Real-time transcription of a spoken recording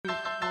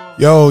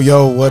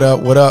Yo, what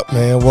up,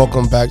 man?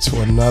 Welcome back to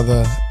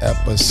another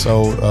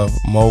episode of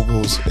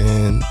Moguls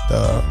in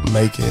the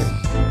Making.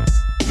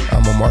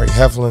 I'm Amari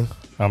Heflin.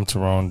 I'm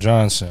Tyrone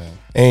Johnson.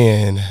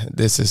 And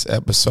this is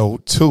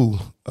episode 2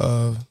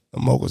 of the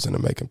Moguls in the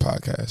Making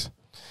podcast.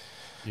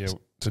 Yeah,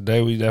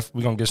 today we're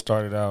going to get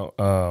started out.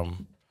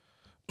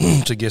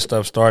 To get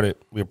stuff started,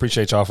 we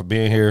appreciate y'all for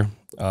being here.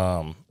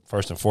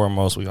 First and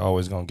foremost, we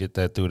always going to get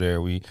that through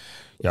there.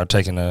 Y'all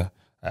taking an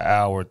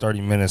hour,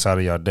 30 minutes out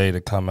of your day to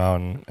come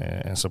out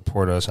and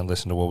support us and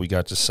listen to what we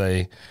got to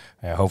say.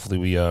 And hopefully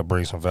we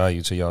bring some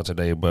value to y'all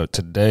today. But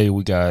today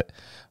we got,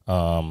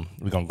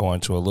 we're going to go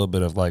into a little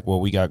bit of like what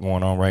we got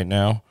going on right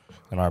now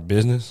in our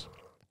business.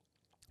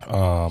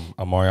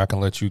 Amari, I can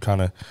let you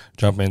kind of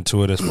jump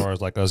into it as far as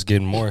like us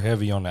getting more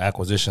heavy on the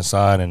acquisition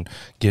side and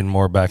getting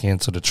more back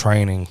into the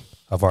training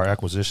of our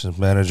acquisitions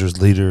managers,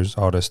 leaders,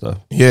 all that stuff.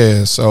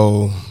 Yeah,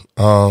 so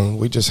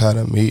we just had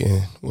a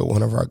meeting with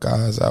one of our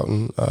guys out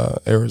in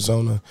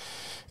Arizona,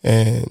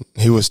 and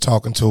he was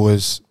talking to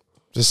us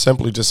just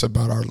simply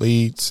about our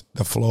leads,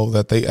 the flow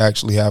that they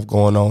actually have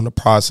going on, the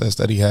process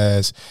that he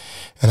has.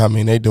 And I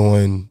mean, they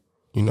doing,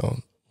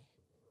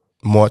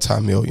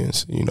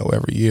 multi-millions,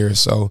 every year.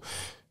 So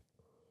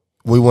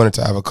we wanted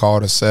to have a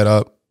call to set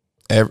up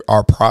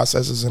our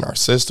processes and our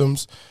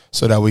systems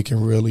so that we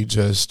can really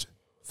just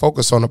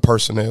focus on the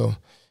personnel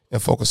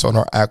and focus on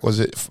our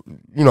acquisition,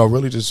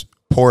 really just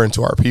pour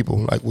into our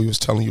people like we was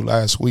telling you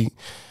last week.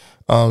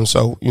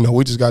 So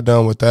we just got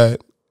done with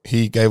that.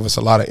 He gave us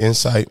a lot of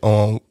insight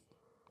on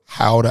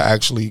how to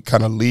actually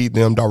kind of lead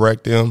them,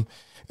 direct them,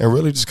 and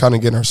really just kind of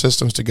get our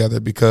systems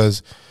together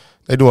because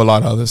they do a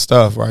lot of other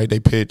stuff, right? They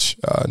pitch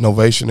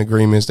novation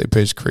agreements. They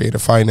pitch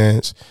creative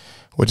finance,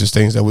 which is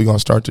things that we're going to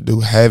start to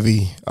do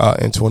heavy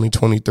in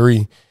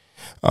 2023.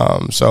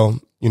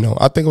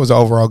 I think it was an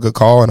overall good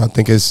call, and I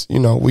think it's,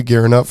 we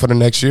gearing up for the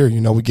next year.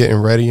 We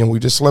getting ready, and we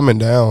just slimming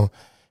down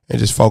and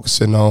just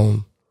focusing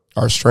on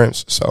our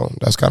strengths. So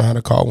that's kind of how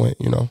the call went,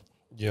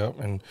 Yeah,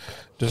 and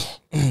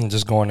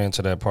just going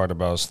into that part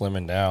about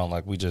slimming down,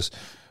 like we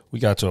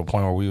got to a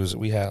point where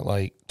we had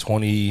like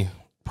 20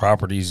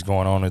 properties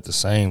going on at the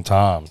same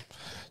time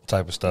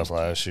type of stuff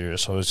last year.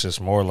 So it's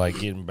just more like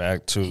getting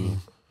back to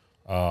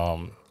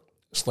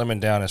slimming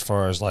down as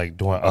far as like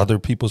doing other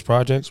people's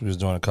projects. We was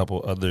doing a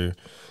couple other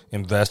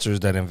investors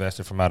that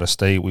invested from out of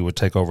state. We would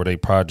take over their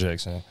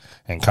projects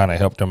and kind of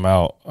help them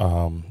out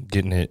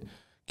getting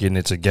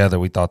it together.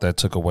 We thought that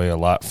took away a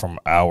lot from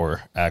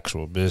our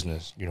actual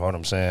business. You know what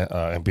I'm saying?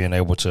 And being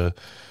able to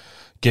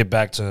get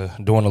back to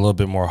doing a little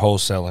bit more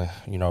wholesaling,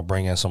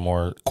 bring in some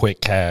more quick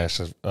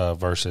cash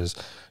versus,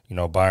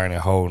 buying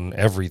and holding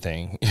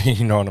everything.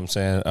 You know what I'm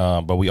saying?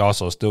 But we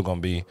also still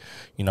going to be,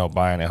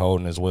 buying and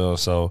holding as well.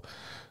 So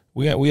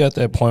we at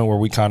that point where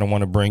we kind of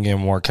want to bring in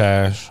more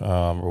cash,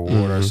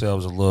 reward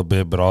ourselves a little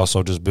bit, but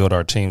also just build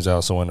our teams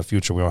out so in the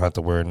future we don't have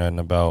to worry nothing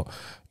about,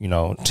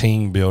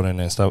 team building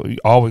and stuff. We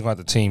always got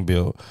the team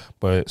build,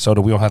 but so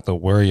that we don't have to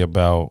worry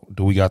about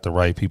do we got the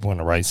right people in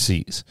the right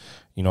seats.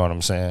 You know what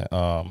I'm saying?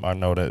 I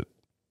know that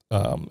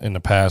in the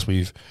past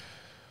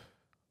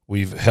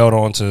we've held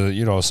on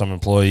to, some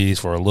employees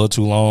for a little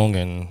too long.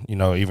 And,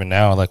 even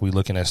now, like we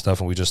looking at stuff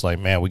and we just like,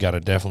 man, we got to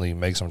definitely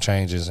make some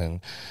changes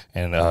and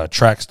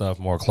track stuff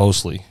more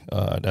closely.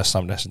 That's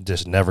something that's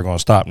just never going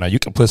to stop. Now, you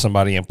can put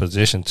somebody in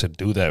position to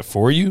do that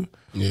for you,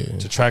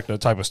 to track that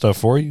type of stuff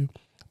for you.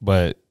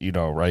 But,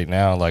 right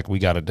now, like we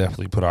got to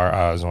definitely put our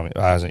eyes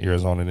and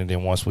ears on it. And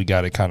then once we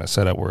got it kind of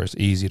set up where it's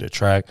easy to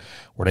track,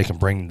 where they can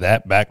bring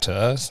that back to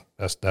us,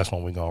 that's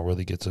when we're going to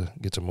really get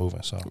to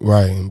moving. So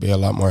right, and be a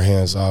lot more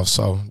hands off.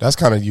 So that's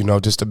kind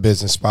of, just a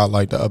business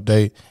spotlight to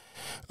update.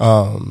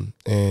 And,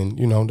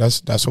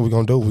 that's what we're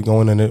going to do. We're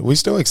going in it. We're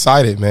still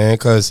excited, man,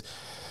 because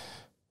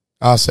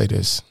I'll say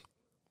this.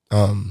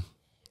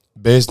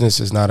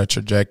 Business is not a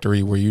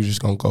trajectory where you're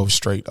just going to go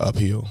straight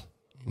uphill.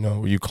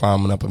 Where you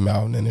climbing up a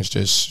mountain and it's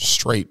just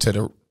straight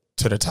to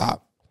the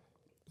top.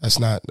 That's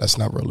not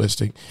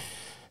realistic.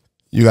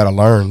 You got to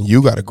learn.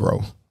 You got to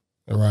grow,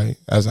 right?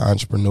 As an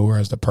entrepreneur,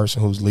 as the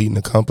person who's leading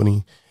the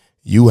company,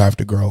 you have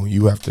to grow.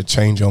 You have to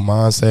change your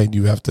mindset.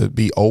 You have to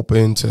be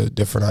open to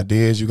different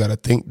ideas. You got to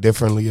think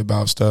differently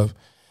about stuff.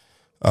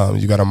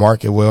 You got to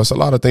market well. It's a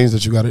lot of things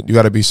that you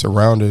got to be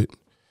surrounded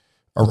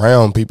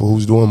around people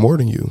who's doing more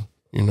than you,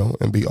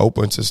 and be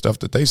open to stuff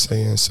that they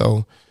saying.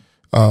 So,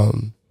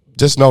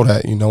 just know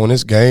that, in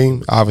this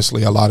game,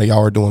 obviously a lot of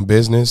y'all are doing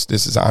business.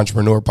 This is an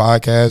entrepreneur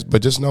podcast,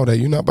 but just know that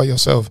you're not by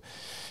yourself.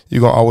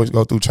 You're going to always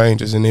go through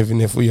changes. And even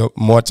if we are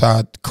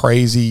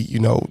multi-crazy,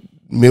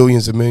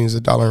 millions and millions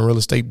of dollars in real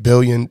estate, $1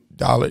 billion,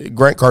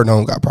 Grant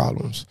Cardone got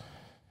problems,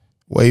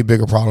 way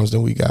bigger problems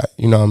than we got.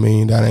 You know what I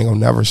mean? That ain't going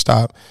to never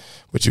stop,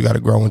 but you got to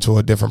grow into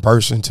a different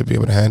person to be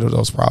able to handle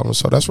those problems.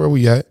 So that's where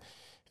we at.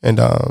 And,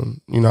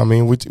 we're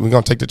going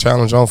to take the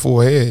challenge on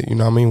full head. We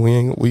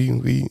going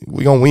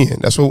to win.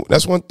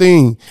 That's one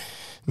thing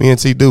me and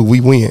T do. We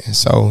win.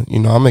 So,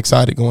 I'm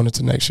excited going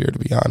into next year, to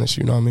be honest.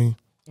 You know what I mean?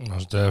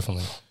 Most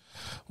definitely.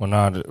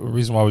 Well, the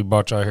reason why we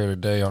brought y'all here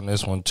today on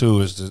this one, too,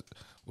 is that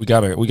We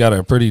got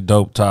a pretty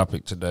dope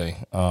topic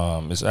today.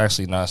 It's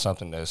actually not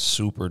something that's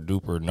super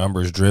duper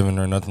numbers driven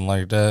or nothing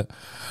like that,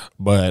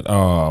 but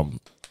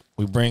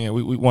we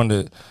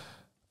wanted to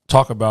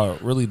talk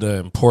about really the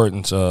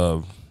importance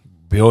of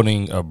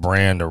building a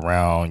brand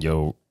around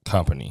your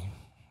company.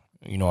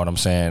 You know what I'm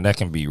saying? That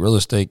can be real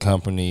estate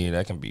company,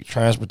 that can be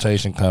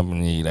transportation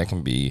company, that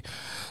can be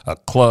a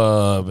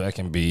club, that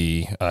can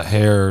be a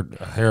hair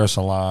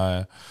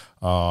salon,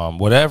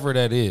 whatever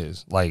that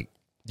is. Like,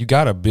 you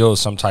got to build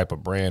some type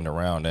of brand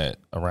around that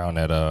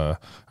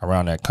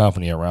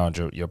company, around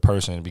your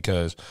person,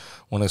 because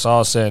when it's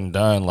all said and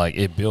done, like,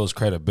 it builds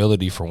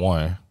credibility for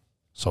one.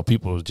 So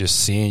people just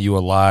seeing you a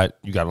lot.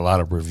 You got a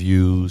lot of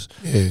reviews.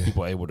 Yeah.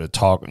 People are able to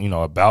talk,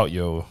 about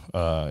your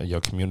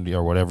community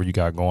or whatever you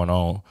got going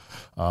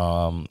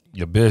on,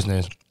 your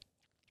business.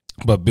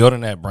 But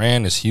building that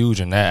brand is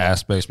huge in that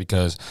aspect,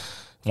 because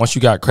once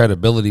you got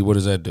credibility, what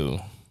does that do?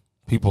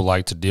 People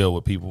like to deal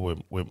with people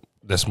with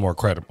that's more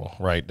credible,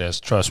 right?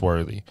 That's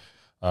trustworthy,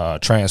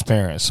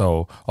 transparent.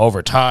 So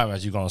over time,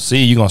 as you're going to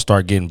see, you're going to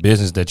start getting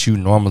business that you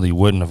normally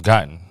wouldn't have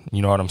gotten.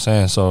 You know what I'm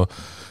saying? So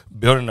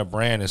building a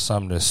brand is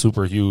something that's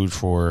super huge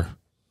for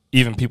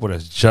even people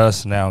that's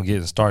just now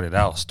getting started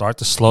out. Start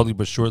to slowly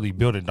but surely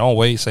build it. Don't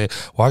wait. Say,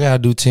 well, I got to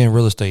do 10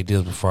 real estate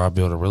deals before I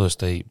build a real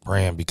estate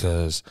brand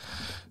because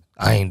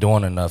I ain't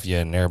doing enough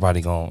yet, and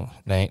everybody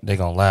they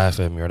gonna laugh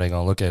at me, or they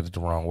gonna look at it the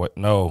wrong way.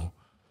 No,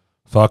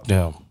 fuck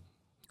them.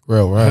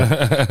 Real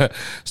right.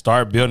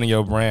 Start building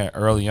your brand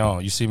early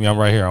on. You see me, I'm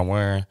right here. I'm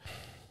wearing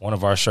one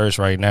of our shirts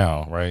right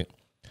now, right?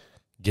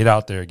 Get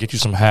out there, get you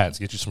some hats,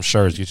 get you some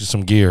shirts, get you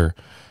some gear.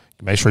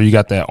 Make sure you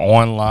got that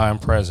online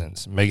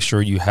presence. Make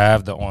sure you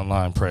have the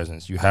online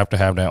presence. You have to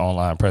have that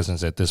online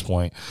presence at this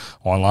point.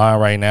 Online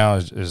right now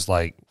is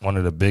like one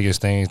of the biggest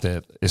things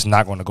that it's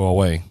not going to go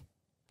away.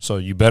 So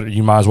you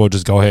might as well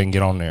just go ahead and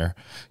get on there,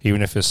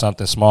 even if it's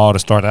something small to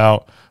start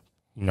out,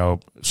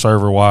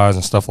 server wise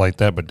and stuff like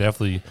that. But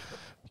definitely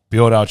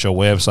build out your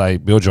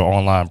website, build your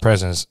online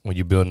presence when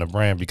you're building a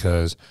brand,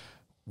 because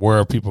where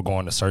are people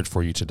going to search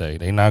for you today?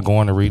 They're not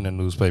going to read a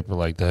newspaper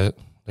like that.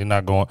 They're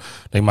not going.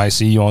 They might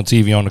see you on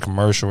TV on the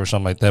commercial or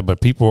something like that. But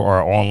people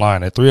are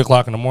online at 3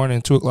 o'clock in the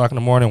morning, 2 o'clock in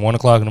the morning, 1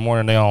 o'clock in the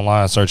morning. They're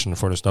online searching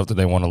for the stuff that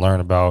they want to learn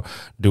about,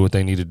 do what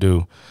they need to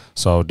do.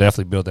 So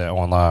definitely build that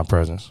online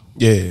presence.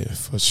 Yeah,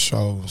 for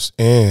sure.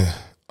 And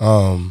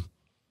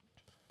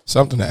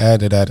something to add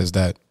to that is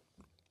that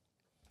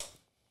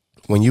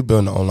when you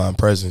build an online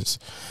presence,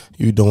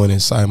 you're doing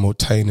it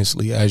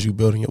simultaneously as you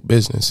building your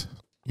business.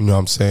 You know what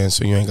I'm saying?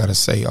 So you ain't got to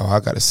say, oh, I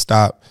got to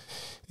stop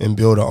and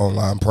build an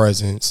online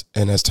presence,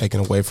 and that's taken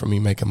away from me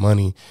making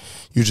money.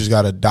 You just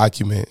got to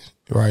document,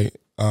 right?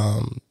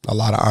 A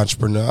lot of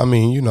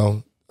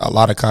entrepreneurs, a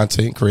lot of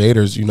content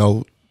creators,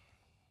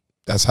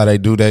 that's how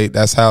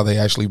that's how they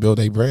actually build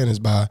a brand, is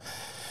by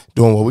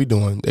doing what we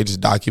doing. They just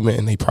document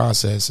and they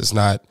process. It's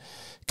not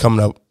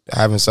coming up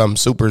having something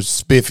super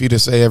spiffy to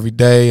say every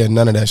day and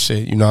none of that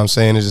shit. You know what I'm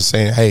saying? It's just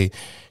saying, hey,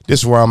 this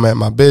is where I'm at in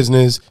my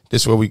business.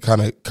 This is what we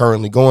kind of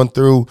currently going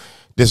through.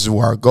 This is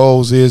where our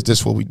goals is. This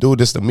is what we do.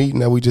 This is the meeting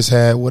that we just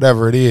had,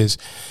 whatever it is.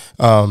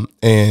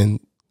 And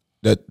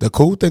the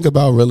cool thing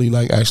about really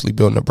like actually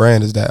building a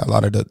brand is that a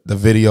lot of the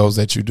videos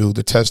that you do,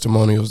 the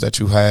testimonials that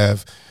you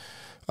have,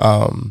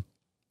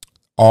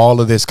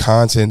 all of this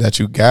content that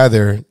you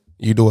gather,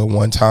 you do it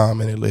one time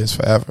and it lives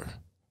forever.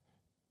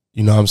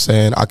 You know what I'm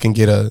saying? I can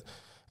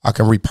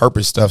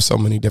repurpose stuff so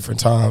many different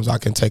times. I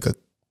can take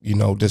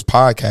this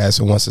podcast,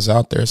 and once it's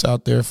out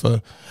there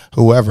for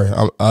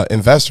whoever.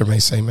 Investor may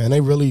say, man, they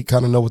really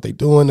kind of know what they're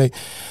doing.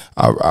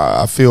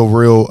 I feel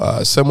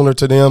real similar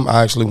to them.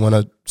 I actually want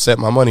to set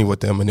my money with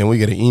them, and then we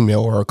get an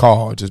email or a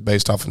call just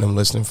based off of them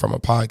listening from a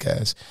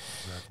podcast,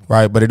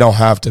 right? But it don't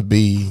have to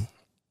be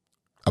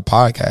a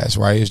podcast,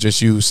 right? It's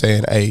just you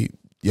saying, hey,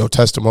 your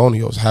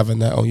testimonials, having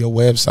that on your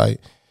website,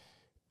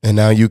 and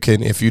now you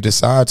can, if you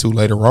decide to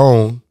later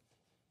on,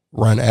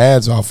 run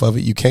ads off of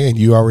it.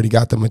 You already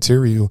got the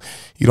material.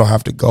 You don't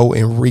have to go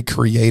and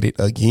recreate it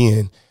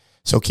again.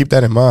 So keep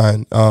that in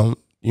mind.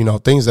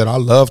 Things that I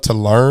love to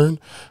learn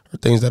or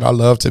things that I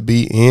love to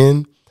be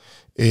in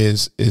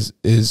is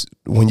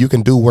when you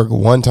can do work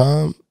one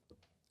time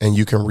and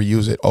you can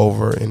reuse it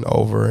over and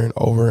over and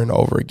over and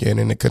over again,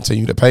 and it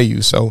continue to pay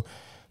you. So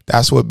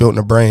that's what building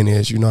a brand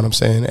is. You know what I'm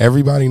saying?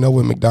 Everybody know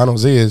what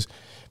McDonald's is,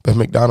 but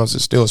McDonald's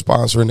is still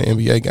sponsoring the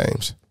NBA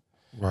games.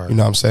 Right. You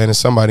know what I'm saying? There's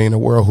somebody in the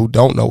world who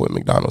don't know what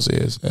McDonald's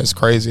is. As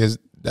crazy as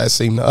that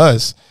seemed to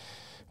us,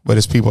 but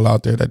it's people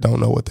out there that don't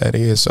know what that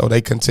is. So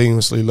they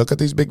continuously look at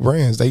these big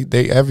brands.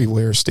 They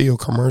everywhere, still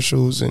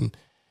commercials and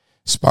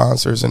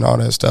sponsors and all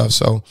that stuff.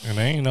 So, and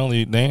they ain't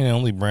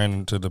only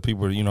branding to the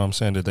people,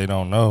 that they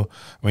don't know.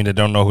 I mean, they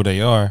don't know who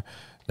they are.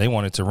 They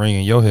want it to ring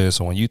in your head.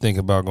 So when you think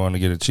about going to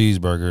get a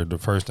cheeseburger, the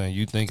first thing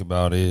you think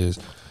about is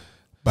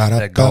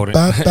that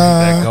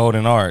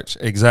golden arch.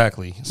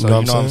 Exactly. So you know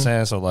what I'm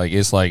saying? So like,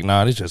 it's like,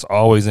 it's just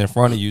always in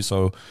front of you.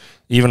 So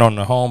even on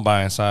the home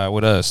buying side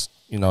with us,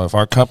 if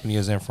our company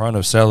is in front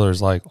of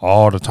sellers like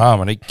all the time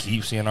and they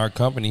keep seeing our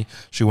company,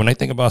 when they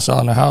think about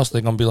selling a house,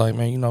 they're going to be like,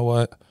 man, you know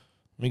what?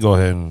 me go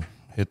ahead and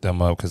hit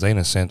them up because they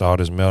done sent all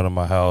this mail to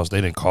my house.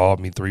 They done called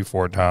me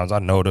 3-4 times. I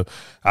know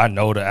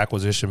the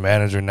acquisition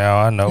manager now.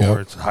 I know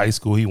where high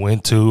school he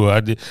went to.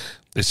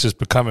 It's just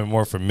becoming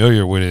more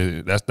familiar with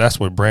it. That's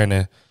what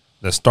Brandon.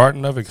 The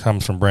starting of it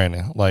comes from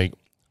Brandon. Like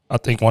I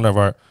think one of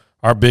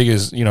our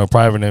biggest,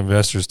 private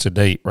investors to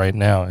date right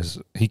now is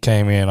he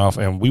came in off,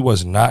 and we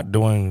was not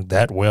doing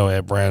that well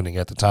at branding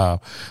at the time,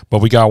 but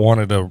we got one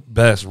of the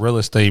best real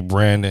estate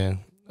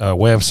branding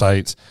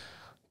websites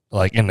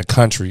like in the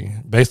country,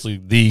 basically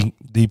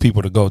the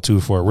people to go to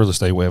for a real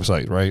estate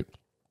website, right?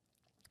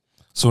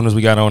 As soon as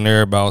we got on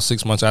there, about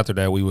 6 months after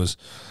that, we was,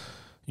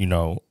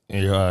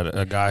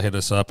 a guy hit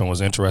us up and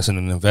was interested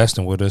in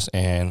investing with us,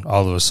 and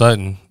all of a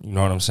sudden, you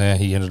know what I'm saying,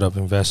 he ended up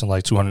investing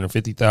like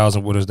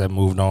 $250,000 with us. That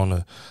moved on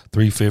to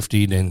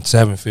 $350, then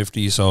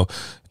 $750. So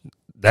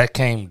that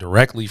came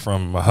directly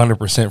from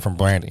 100% from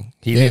branding.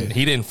 He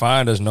didn't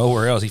find us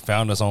nowhere else. He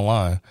found us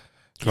online.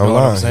 You know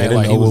what I'm saying?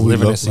 Like he was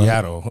living in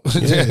Seattle.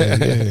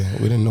 Yeah.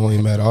 We didn't know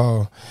him at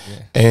all. Yeah.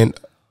 And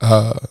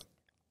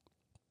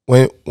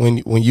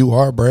when you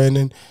are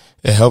branding,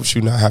 it helps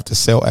you not have to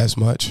sell as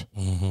much.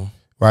 Mm-hmm.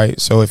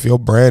 Right? So if your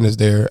brand is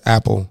there,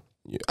 Apple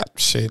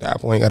ain't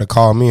got to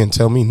call me and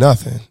tell me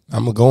nothing.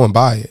 I'm going to go and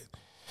buy it.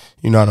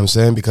 You know what I'm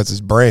saying? Because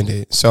it's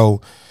branded.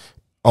 So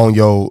on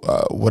your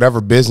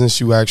whatever business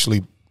you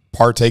actually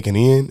partaking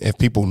in, if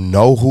people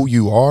know who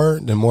you are,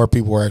 then more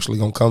people are actually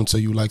going to come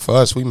to you. Like for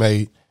us, we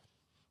made,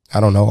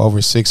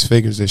 over 6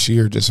 figures this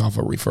year just off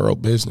a referral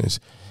business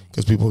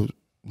because people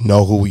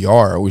know who we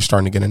are. We're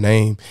starting to get a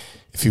name.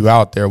 If you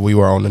out there, we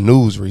were on the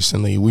news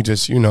recently. We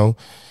just,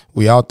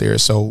 we out there.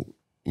 So,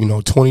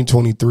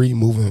 2023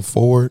 moving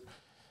forward,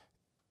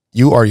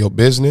 you are your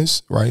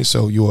business, right?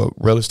 So you a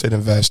real estate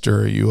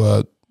investor, you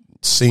a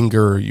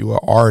singer, you a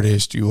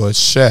artist, you a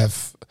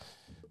chef,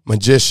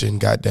 magician,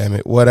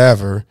 goddammit,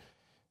 whatever,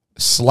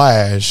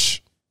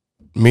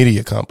 /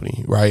 media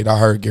company, right? I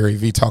heard Gary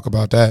Vee talk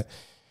about that.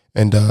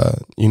 And,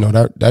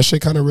 that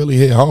shit kind of really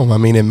hit home. I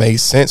mean, it made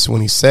sense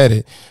when he said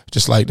it,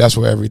 just like that's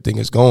where everything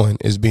is going,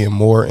 is being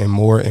more and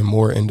more and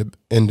more in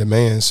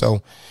demand.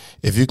 So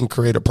if you can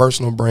create a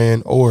personal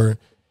brand or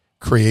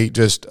create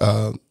just,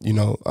 a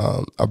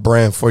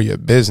brand for your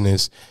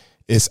business,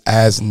 it's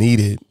as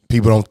needed.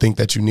 People don't think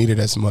that you need it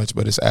as much,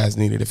 but it's as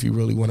needed if you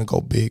really want to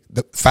go big,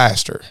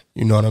 faster.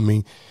 You know what I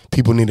mean?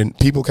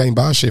 People can't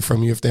buy shit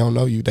from you if they don't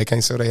know you. They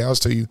can't sell their house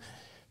to you.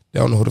 They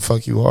don't know who the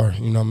fuck you are.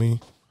 You know what I mean?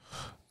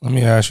 Let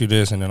me ask you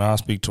this, and then I'll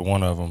speak to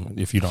one of them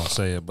if you don't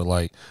say it. But,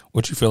 like,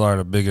 what you feel are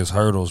the biggest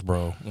hurdles,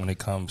 bro, when it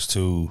comes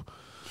to,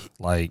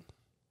 like,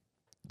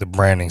 the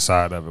branding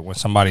side of it? When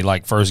somebody,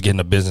 like, first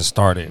getting a business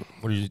started,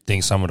 what do you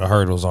think some of the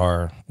hurdles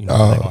are, they're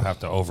going to have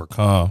to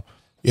overcome?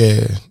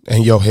 Yeah,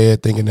 and your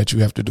head thinking that you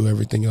have to do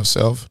everything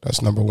yourself.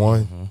 That's number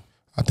one. Mm-hmm.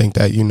 I think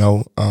that,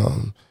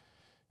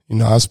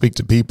 I speak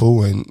to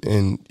people, and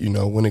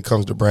when it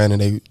comes to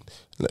branding,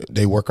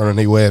 they work on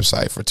their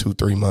website for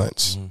 2-3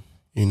 months. Mm-hmm.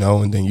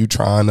 And then you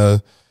trying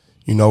to,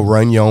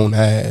 run your own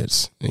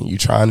ads, and you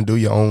trying to do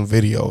your own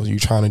videos. You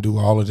trying to do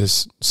all of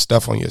this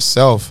stuff on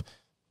yourself.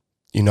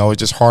 It's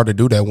just hard to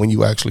do that when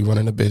you actually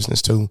running a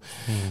business too.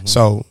 Mm-hmm.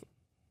 So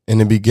in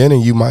the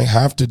beginning, you might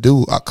have to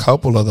do a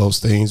couple of those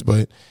things,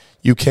 but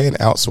you can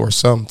outsource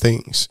some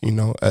things,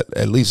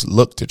 at least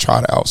look to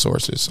try to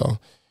outsource it. So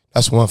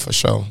that's one for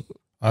sure.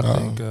 I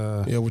think,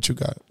 what you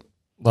got?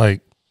 Like,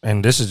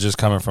 and this is just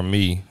coming from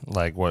me,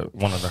 like one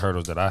of the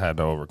hurdles that I had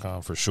to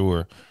overcome for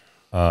sure.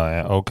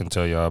 And O can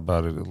tell y'all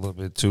about it a little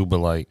bit too, but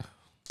like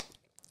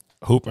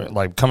hooping,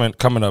 like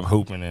coming up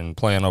hooping and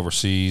playing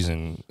overseas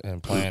and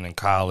playing in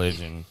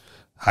college and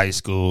high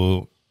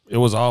school, it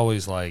was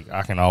always like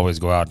I can always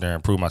go out there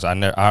and prove myself.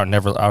 I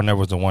never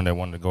was the one that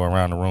wanted to go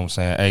around the room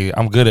saying, "Hey,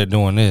 I'm good at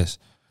doing this.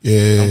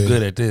 Yeah, I'm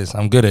good at this.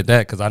 I'm good at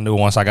that." Because I knew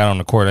once I got on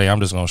the court, hey, I'm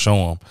just gonna show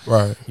them.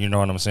 Right. You know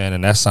what I'm saying?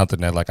 And that's something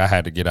that like I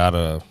had to get out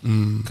of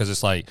because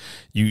it's like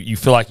you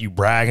feel like you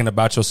bragging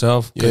about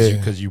yourself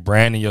because you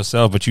branding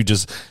yourself, but you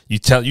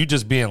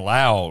just being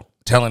loud,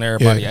 telling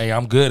everybody, hey,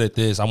 I'm good at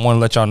this. I want to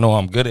let y'all know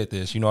I'm good at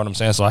this. You know what I'm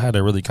saying? So I had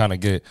to really kind of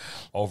get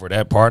over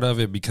that part of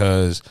it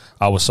because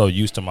I was so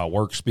used to my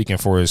work speaking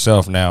for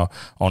itself. Now,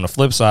 on the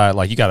flip side,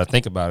 like you got to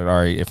think about it. All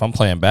right, if I'm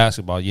playing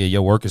basketball,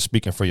 your work is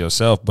speaking for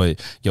yourself,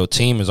 but your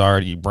team is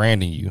already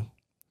branding you.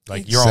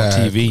 Like you're on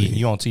TV.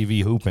 You on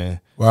TV hooping.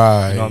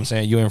 Right. You know what I'm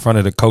saying? You're in front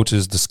of the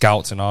coaches, the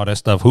scouts, and all that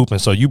stuff hooping.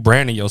 So you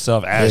branding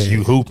yourself as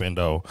you hooping,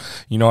 though.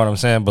 You know what I'm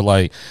saying? But,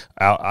 like,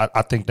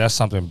 I think that's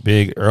something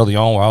big early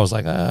on where I was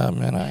like,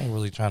 man, I ain't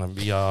really trying to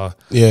be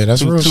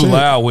too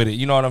loud with it.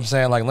 You know what I'm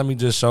saying? Like, let me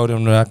just show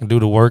them that I can do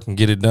the work and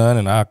get it done,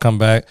 and I'll come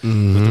back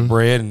with the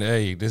bread, and,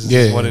 hey, this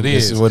is what it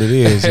is. This is what it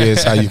is. Yeah,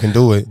 it's how you can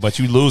do it. But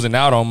you losing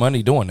out on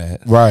money doing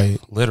that. Right.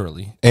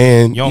 Literally.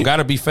 And you don't got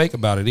to be fake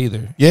about it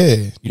either. Yeah.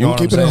 You can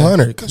keep it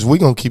 100 because we're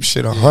going to keep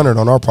shit 100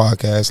 on our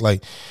podcast.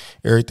 Like,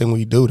 everything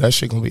we do, that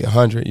shit gonna be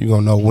 100. You're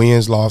gonna know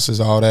wins, losses,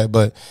 all that.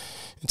 But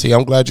T,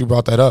 I'm glad you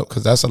brought that up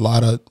because that's a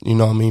lot of,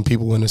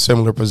 people in a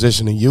similar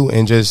position to you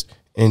and just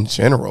in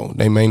general.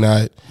 They may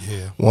not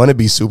want to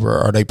be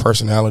super, or their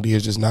personality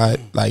is just not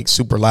like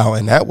super loud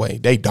in that way.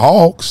 They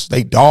dogs.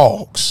 They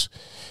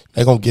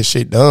gonna get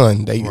shit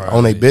done. They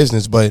own their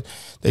business, but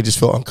they just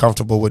feel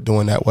uncomfortable with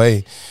doing that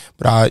way.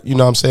 But I, you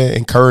know what I'm saying,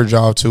 encourage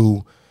y'all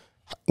to,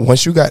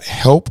 once you got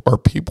help or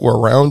people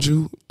around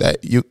you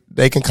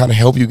they can kind of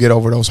help you get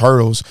over those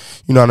hurdles.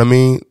 You know what I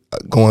mean?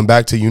 Going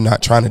back to you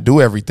not trying to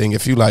do everything.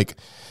 If you like,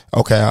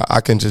 okay,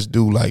 I can just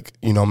do like,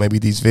 you know, maybe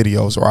these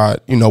videos,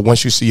 or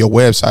once you see your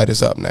website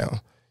is up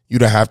now, you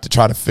don't have to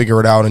try to figure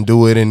it out and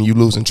do it, and you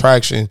losing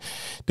traction.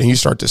 Then you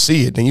start to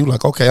see it. Then you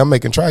like, okay, I'm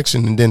making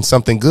traction, and then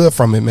something good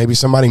from it. Maybe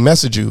somebody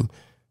message you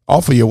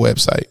off of your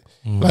website.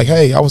 Like,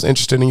 hey, I was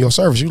interested in your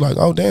service. You like,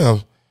 oh,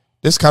 damn,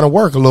 this kind of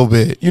work a little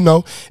bit. You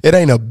know, it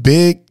ain't a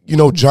big,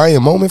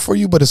 giant moment for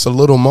you, but it's a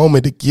little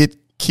moment to keep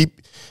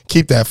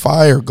that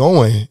fire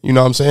going. You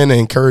know what I'm saying? To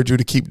encourage you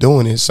to keep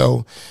doing it.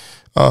 So,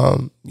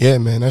 yeah,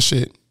 man, that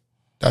shit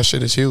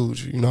is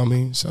huge. You know what I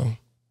mean? So,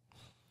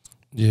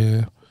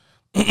 yeah.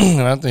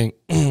 And I think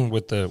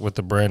with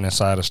the branding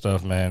side of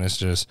stuff, man, it's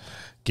just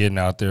getting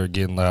out there,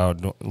 getting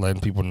loud,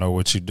 letting people know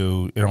what you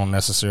do. It don't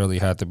necessarily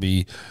have to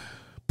be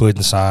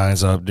putting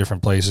signs up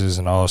different places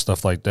and all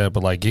stuff like that,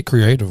 but like get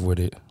creative with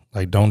it.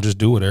 Like don't just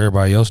do what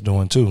everybody else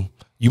doing too.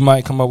 You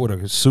might come up with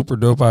a super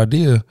dope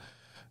idea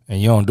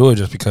and you don't do it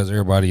just because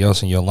everybody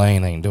else in your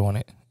lane ain't doing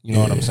it. You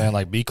know what I'm saying?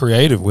 Like be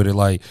creative with it.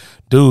 Like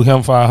do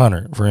him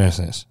 500, for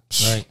instance.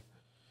 Right?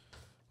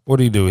 What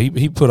do he do?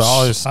 He put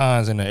all his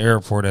signs in the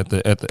airport in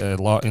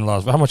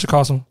Las Vegas. How much it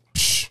cost him?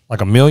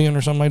 Like $1 million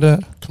or something like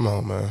that? Come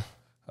on, man.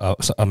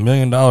 $1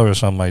 million or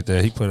something like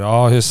that. He put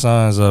all his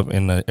signs up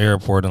in the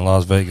airport in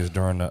Las Vegas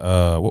during the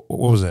what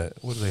was that?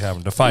 What did they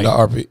have? The fight.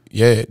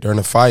 During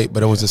the fight,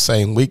 but it was the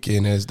same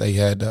weekend as they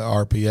had the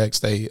RPX.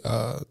 They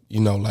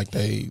like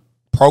they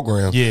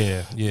programmed.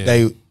 Yeah.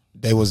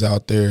 They was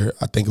out there.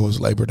 I think it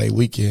was Labor Day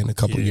weekend a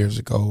couple of years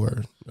ago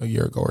or a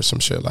year ago or some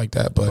shit like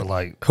that. But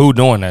like who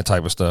doing that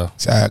type of stuff?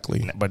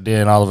 Exactly. But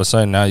then all of a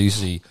sudden now you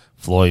see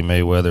Floyd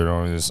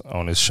Mayweather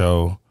on his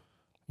show.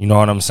 You know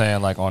what I'm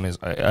saying? Like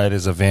at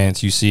his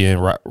events, you see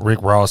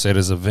Rick Ross at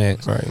his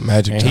events. Right,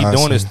 Magic Johnson. And he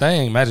doing his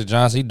thing. Magic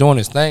Johnson, he doing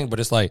his thing. But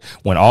it's like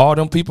when all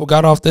them people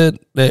got off that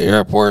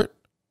airport,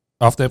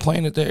 off that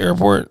plane at the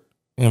airport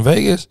in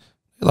Vegas,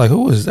 they're like,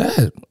 who is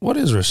that? What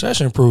is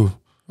Recession Proof?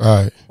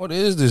 Right. What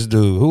is this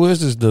dude? Who is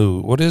this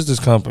dude? What is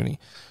this company?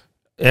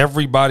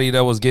 Everybody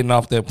that was getting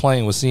off that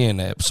plane was seeing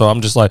that. So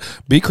I'm just like,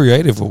 be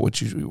creative with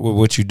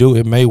what you do.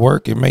 It may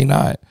work, it may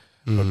not.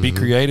 But be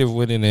creative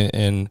with it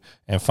and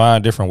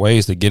find different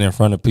ways to get in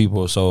front of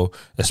people. So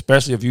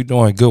especially if you're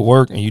doing good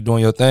work and you're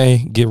doing your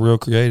thing, get real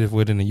creative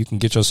with it, and you can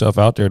get yourself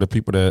out there to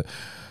people that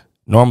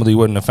normally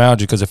wouldn't have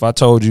found you. Because if I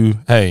told you,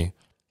 hey,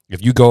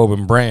 if you go up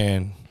and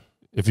brand,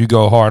 if you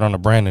go hard on the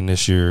branding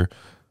this year,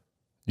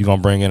 you're going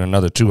to bring in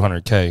another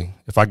 $200K.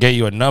 If I gave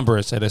you a number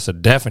and said it's a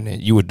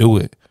definite, you would do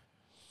it.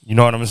 You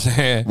know what I'm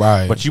saying?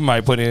 Right. But you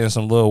might put in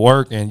some little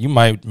work and you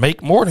might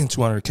make more than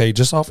 $200K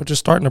just off of just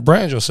starting to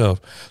brand yourself.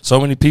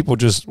 So many people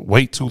just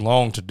wait too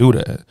long to do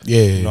that.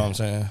 Yeah. You know what I'm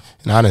saying?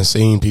 And I done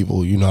seen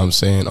people, you know what I'm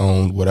saying,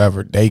 own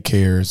whatever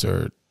daycares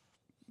or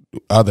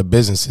other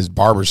businesses,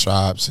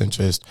 barbershops, and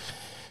just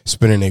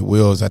spinning their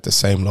wheels at the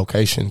same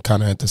location,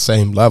 kind of at the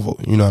same level,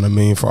 you know what I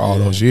mean, for all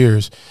those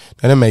years.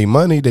 And they made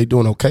money. They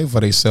doing okay for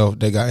themselves.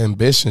 They got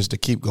ambitions to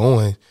keep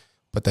going,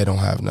 but they don't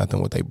have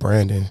nothing with their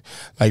branding.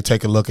 Like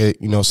take a look at,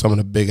 some of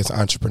the biggest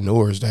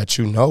entrepreneurs that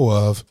you know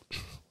of.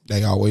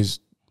 They always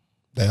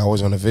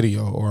on a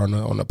video or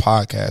on the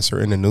podcast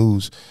or in the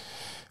news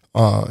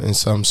in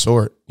some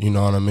sort, you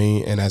know what I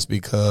mean? And that's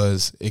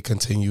because it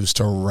continues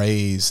to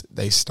raise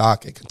their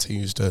stock. It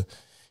continues to,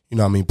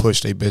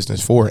 push their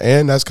business forward.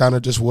 And that's kind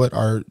of just what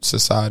our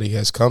society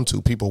has come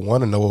to. People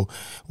want to know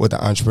what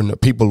the entrepreneur,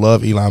 people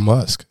love Elon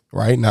Musk,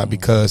 right? Not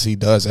because he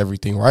does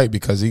everything right,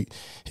 because he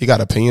got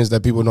opinions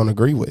that people don't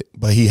agree with,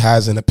 but he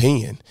has an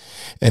opinion.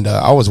 And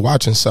I was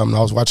watching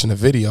a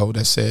video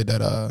that said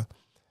that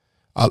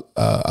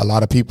a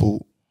lot of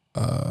people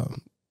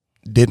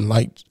didn't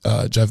like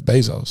Jeff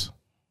Bezos.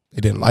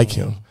 They didn't like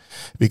him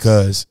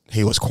because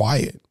he was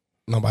quiet.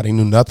 Nobody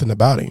knew nothing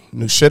about him,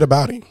 knew shit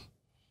about him.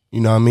 You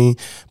know what I mean?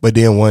 But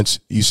then once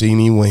you see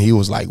me when he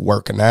was like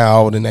working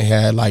out and they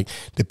had like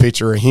the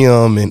picture of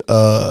him and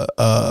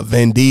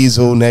Vin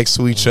Diesel next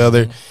to each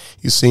other,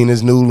 you seen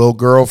his new little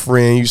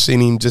girlfriend, you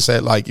seen him just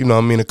at like,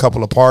 a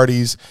couple of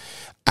parties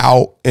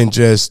out and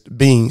just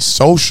being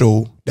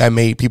social, that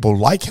made people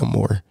like him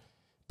more.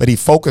 But he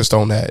focused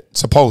on that,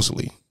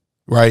 supposedly,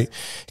 right?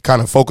 He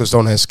kind of focused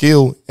on that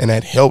skill, and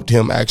that helped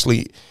him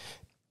actually,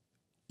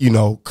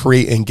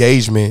 create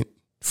engagement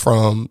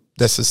from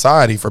the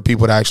society for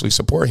people to actually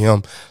support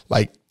him.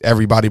 Like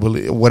everybody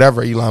believe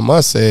whatever Elon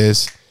Musk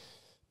says,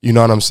 you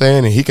know what I'm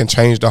saying? And he can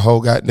change the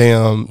whole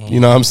goddamn, you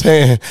know what I'm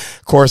saying,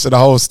 course of the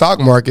whole stock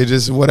market,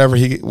 just whatever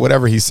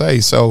he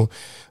says. So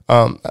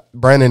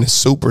branding is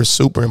super,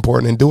 super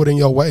important, and do it in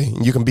your way.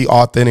 And you can be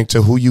authentic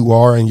to who you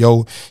are and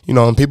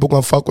and people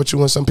gonna fuck with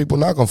you and some people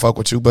not gonna fuck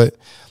with you. But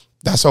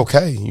that's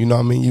okay. You know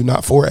what I mean? You're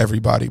not for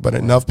everybody, but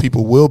enough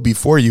people will be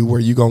for you where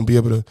you're going to be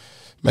able to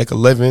make a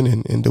living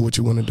and do what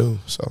you want to do.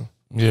 So,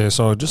 yeah.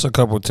 So just a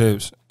couple of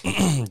tips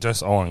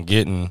just on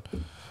getting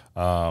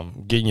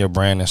your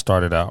branding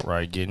started out,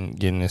 right?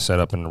 Getting it set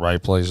up in the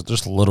right place.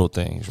 Just little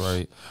things,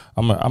 right?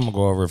 I'm gonna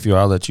go over a few.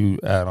 I'll let you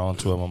add on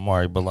to it,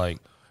 Amari. But like,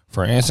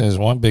 for instance,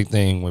 one big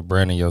thing with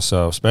branding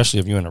yourself, especially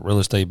if you're in a real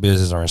estate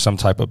business or in some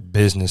type of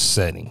business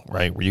setting,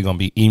 right, where you're going to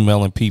be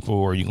emailing people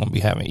or you're going to be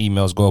having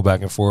emails go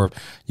back and forth.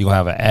 You're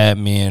going to have an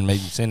admin maybe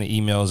sending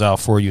emails out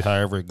for you,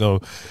 however it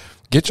go.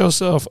 Get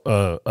yourself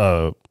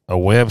a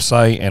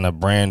website and a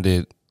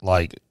branded,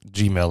 like,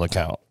 Gmail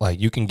account. Like,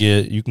 you can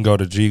go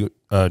to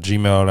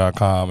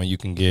gmail.com and you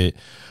can get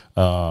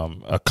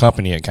a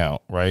company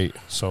account, right?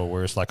 So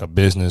where it's like a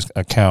business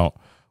account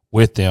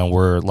with them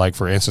where, like,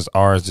 for instance,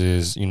 ours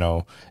is,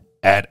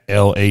 at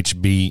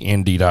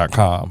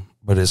lhbnd.com,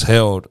 but it's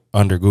held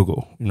under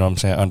Google, you know what I'm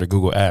saying, under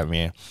Google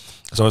admin.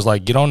 So it's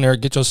like, get on there,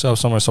 get yourself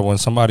somewhere. So when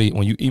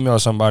you email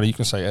somebody, you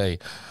can say, hey,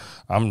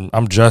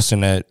 I'm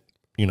Justin at,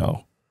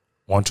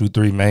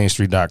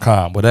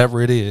 123mainstreet.com,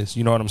 whatever it is,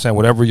 you know what I'm saying?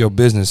 Whatever your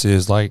business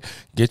is, like,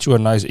 get you a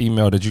nice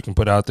email that you can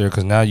put out there,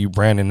 because now you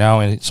branded. Now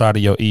inside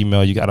of your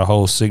email, you got a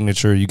whole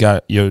signature, you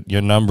got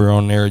your number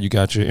on there, you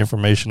got your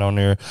information on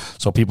there,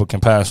 so people can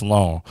pass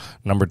along.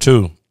 Number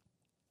 2,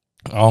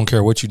 I don't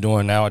care what you're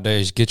doing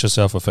nowadays, get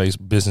yourself a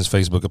business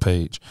Facebook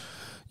page.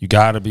 You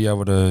got to be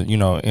able to,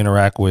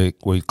 interact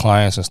with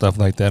clients and stuff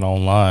like that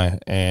online.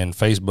 And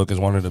Facebook is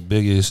one of the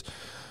biggest,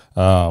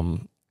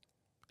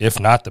 if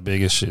not the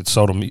biggest,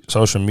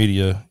 social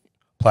media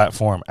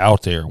platform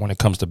out there when it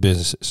comes to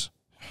businesses.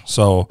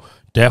 So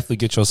definitely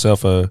get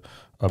yourself a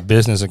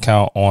business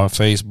account on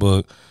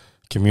Facebook,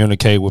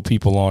 communicate with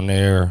people on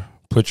there,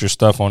 put your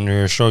stuff on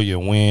there, show your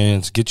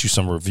wins, get you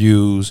some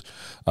reviews.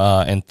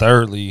 And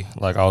thirdly,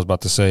 like I was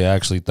about to say,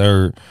 actually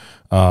third,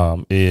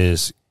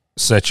 is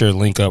set your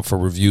link up for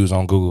reviews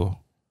on Google.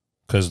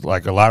 Because,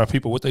 like, a lot of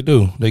people, what they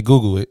do, they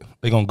Google it.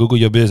 They're going to Google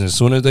your business. As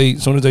soon as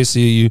they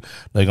see you,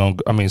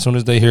 as soon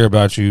as they hear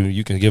about you,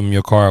 you can give them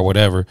your car or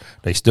whatever.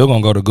 They still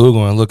going to go to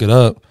Google and look it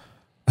up.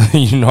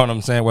 You know what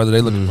I'm saying? Whether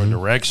they looking for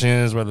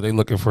directions, whether they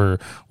looking for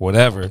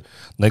whatever,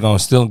 they're going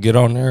to still get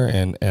on there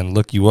and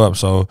look you up.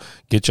 So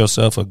get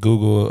yourself a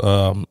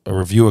Google a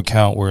review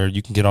account where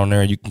you can get on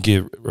there and you can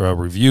get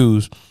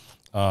reviews.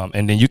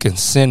 And then you can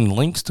send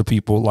links to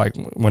people, like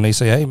when they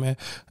say, "Hey man,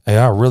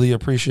 I really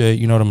appreciate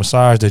the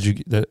massage that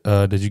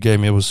you gave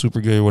me. It was super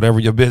good.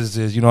 Whatever your business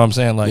is, you know what I'm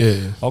saying? Like,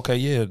 yeah. Okay,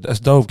 yeah, that's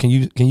dope. Can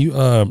you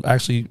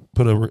actually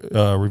put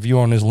a review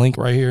on this link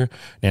right here?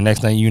 And next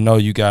thing you know,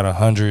 you got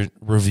 100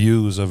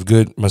 reviews of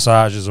good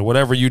massages or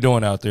whatever you're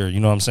doing out there. You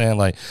know what I'm saying?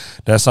 Like,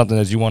 that's something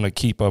that you want to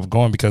keep up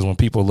going, because when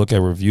people look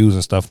at reviews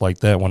and stuff like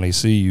that, when they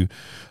see you,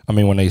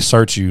 when they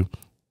search you,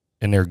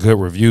 and they're good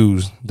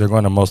reviews, they're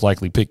going to most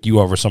likely pick you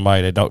over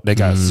somebody that they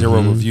got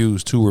 0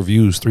 reviews, 2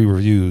 reviews, 3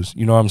 reviews.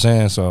 You know what I'm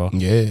saying? So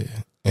yeah,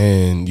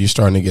 and you're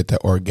starting to get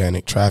that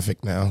organic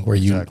traffic now, where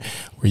you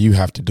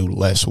have to do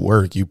less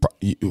work. You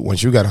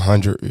once you got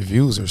 100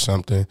 reviews or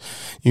something,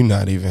 you're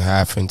not even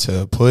having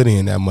to put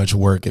in that much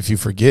work. If you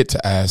forget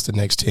to ask the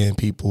next 10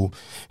 people,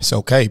 it's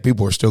okay.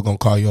 People are still gonna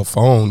call your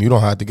phone. You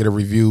don't have to get a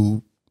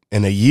review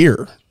in a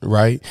year,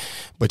 right?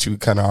 But you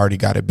kind of already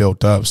got it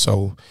built up.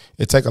 So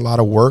it take a lot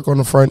of work on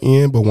the front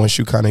end, but once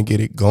you kind of get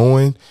it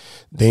going,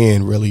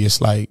 then really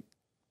it's like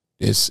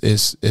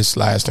it's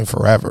lasting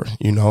forever,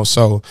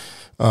 So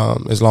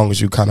as long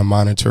as you kind of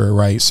monitor it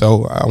right.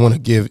 So I want to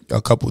give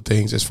a couple of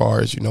things as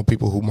far as,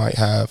 people who might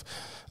have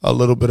a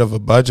little bit of a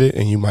budget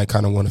and you might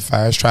kind of want to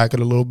fast track it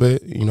a little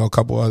bit. A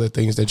couple other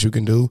things that you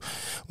can do.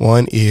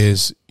 One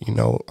is,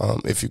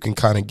 if you can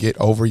kind of get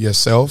over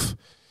yourself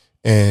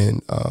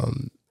and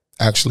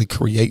actually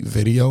create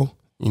video,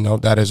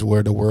 that is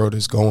where the world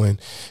is going.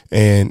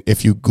 And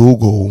if you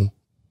Google,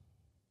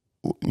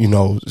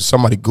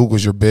 somebody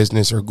Googles your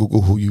business or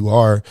Google who you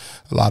are,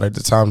 a lot of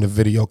the time the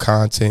video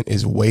content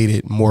is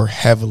weighted more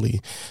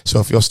heavily. So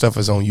if your stuff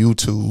is on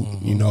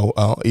YouTube,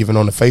 even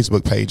on the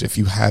Facebook page, if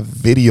you have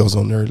videos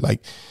on there,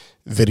 like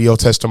video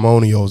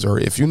testimonials, or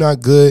if you're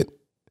not good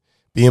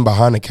being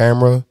behind the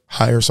camera,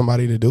 hire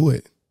somebody to do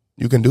it.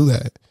 You can do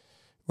that.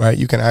 Right,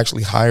 you can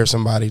actually hire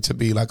somebody to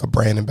be like a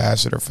brand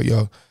ambassador for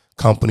your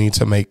company,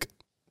 to make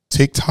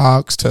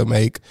TikToks, to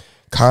make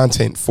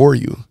content for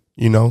you.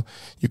 You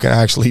can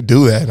actually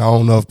do that. And I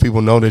don't know if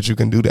people know that you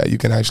can do that. You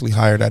can actually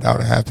hire that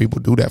out and have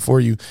people do that for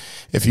you.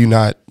 If you're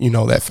not,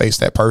 that face,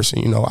 that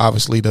person,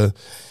 obviously the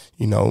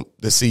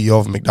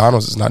CEO of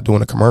McDonald's is not doing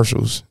the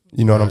commercials.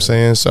 You know what I'm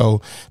saying?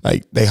 So,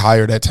 like, they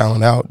hire that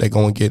talent out. They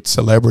go and get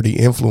celebrity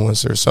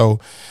influencers.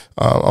 So,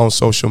 on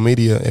social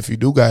media, if you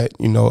do got,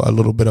 a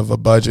little bit of a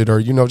budget,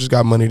 or, just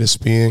got money to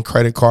spend,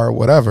 credit card,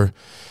 whatever,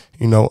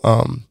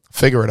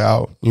 figure it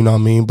out. You know what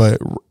I mean? But,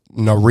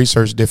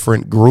 research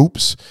different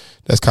groups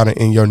that's kind of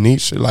in your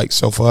niche. Like,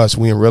 so for us,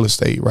 we in real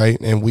estate, right?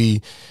 And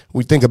we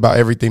think about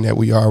everything that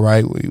we are,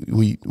 right?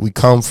 We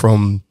come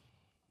from,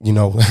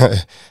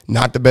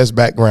 not the best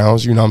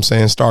backgrounds,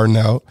 starting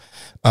out.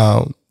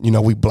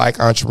 We black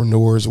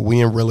entrepreneurs,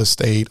 we in real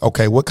estate.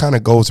 Okay, what kind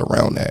of goes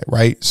around that,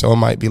 right? So it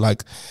might be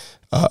like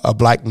a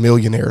black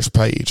millionaires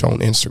page on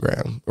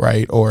Instagram,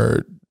 right?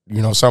 Or,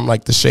 something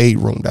like the Shade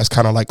Room. That's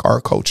kind of like our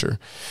culture.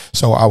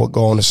 So I would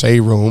go on the Shade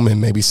Room and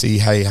maybe see,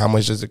 hey, how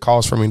much does it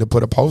cost for me to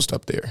put a post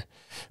up there,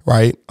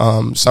 right?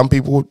 Some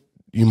people,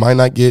 you might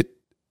not get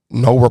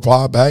no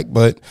reply back,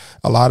 but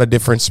a lot of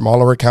different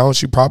smaller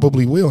accounts you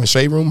probably will. And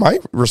Shade Room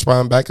might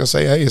respond back and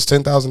say, hey, it's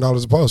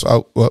 $10,000 a post.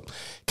 Oh, well,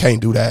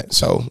 can't do that.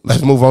 So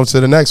let's move on to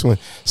the next one.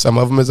 Some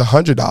of them is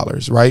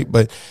 $100, right?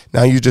 But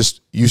now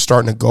you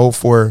starting to go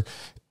for,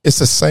 it's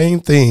the same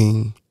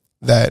thing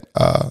that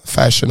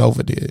Fashion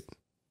Nova did.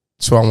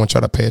 So I want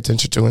y'all to pay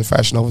attention to. And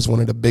Fashion Nova is one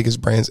of the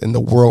biggest brands in the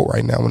world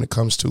right now when it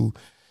comes to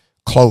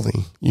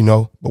clothing,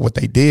 But what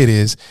they did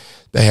is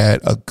they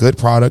had a good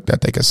product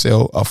that they could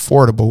sell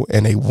affordable,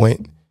 and they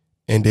went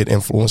and did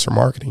influencer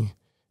marketing,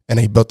 and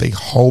they built a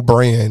whole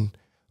brand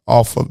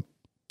off of,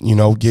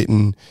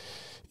 getting,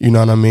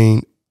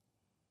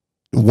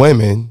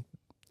 women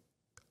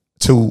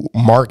to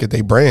market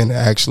their brand.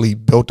 Actually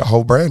built a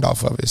whole brand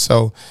off of it.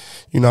 So,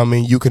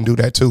 you can do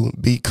that too.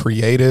 Be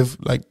creative,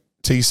 like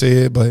T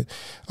said, but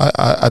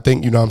I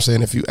think,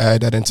 if you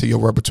add that into your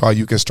repertoire,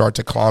 you can start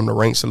to climb the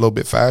ranks a little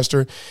bit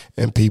faster,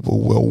 and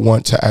people will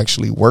want to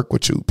actually work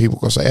with you. People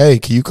will say, hey,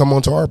 can you come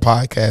onto our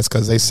podcast?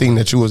 Because they seen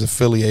that you was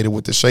affiliated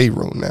with the Shade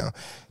Room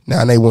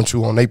now they want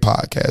you on their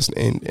podcast,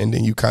 and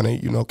then you kind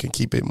of, can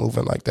keep it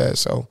moving like that.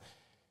 So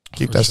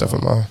keep that stuff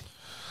in mind.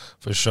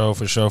 For sure.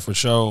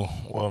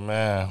 Well,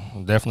 man,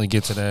 we'll definitely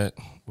get to that.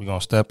 We're going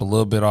to step a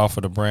little bit off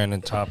of the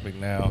branding topic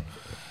now,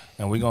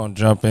 and we're going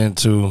to jump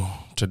into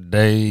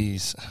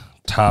today's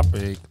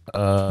topic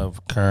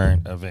of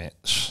current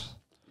events.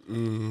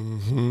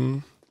 Mm-hmm.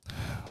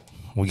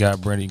 We got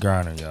Brittney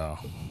Griner, y'all.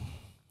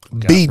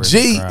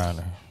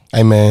 BG.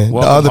 Hey, man.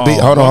 Welcome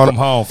the other home. Welcome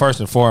home, first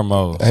and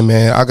foremost. Hey,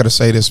 man, I got to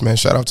say this, man.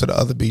 Shout out to the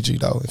other BG,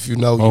 though. If you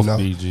know, both you know.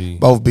 BG.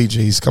 Both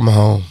BGs coming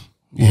home.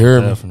 You hear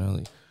me?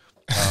 Definitely.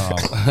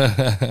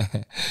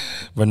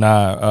 But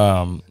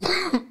nah,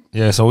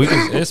 yeah, so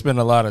it's been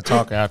a lot of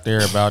talk out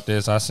there about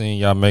this. I seen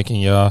y'all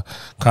making y'all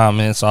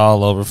comments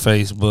all over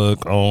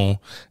Facebook, on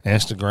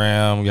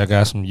Instagram. Y'all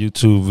got some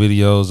YouTube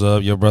videos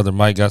up. Your brother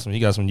Mike got some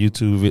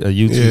YouTube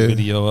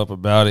video up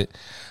about it.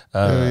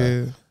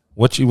 Yeah.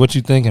 What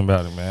you thinking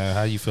about it, man?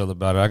 How you feel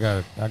about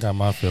it? I got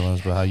my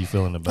feelings, but how you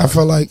feeling about it? I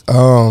feel like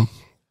the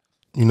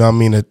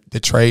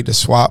trade, the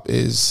swap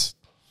is,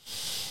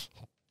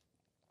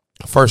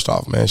 first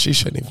off, man, she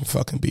shouldn't even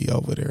fucking be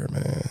over there,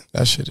 man.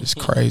 That shit is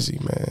crazy,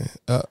 man.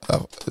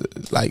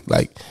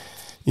 Like,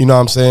 you know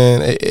what I'm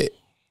saying?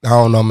 I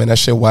don't know, man. That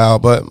shit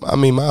wild. But, I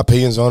mean, my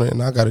opinions on it,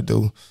 and I got to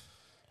do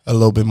a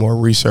little bit more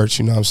research,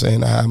 you know what I'm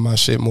saying? I have my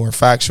shit more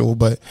factual,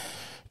 but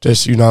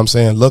just, you know what I'm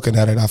saying, looking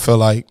at it, I feel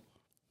like,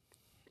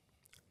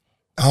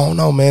 I don't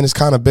know, man. It's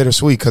kind of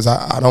bittersweet because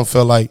I don't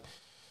feel like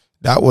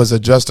that was a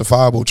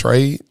justifiable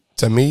trade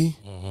to me,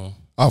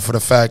 off of the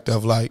fact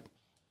of, like,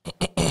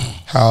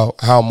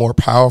 how more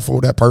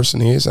powerful that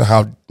person is and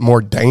how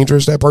more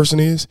dangerous that person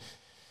is,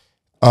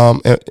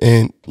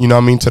 and you know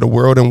what I mean, to the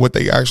world and what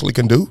they actually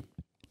can do,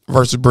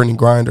 versus Brittney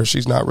Griner.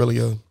 She's not really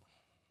you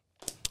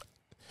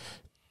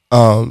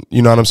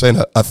know what I'm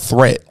saying, a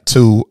threat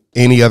to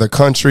any other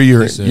country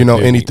or anything.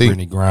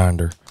 Brittney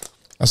Griner.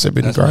 I said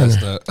Brittney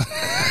Griner.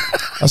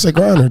 I said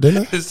Griner,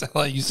 didn't I? It sounded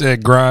like you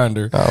said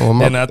Grinder,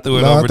 and I threw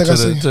it over to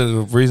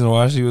the reason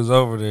why she was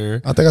over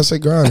there. I think I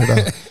said Griner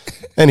though.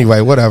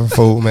 Anyway, whatever,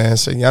 fool, man.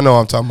 So, y'all know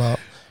I'm talking about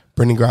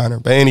Brittney Griner.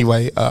 But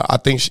anyway, I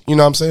think, you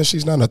know what I'm saying,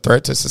 she's not a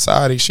threat to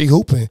society. She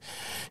hooping. You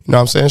know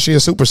what I'm saying? She a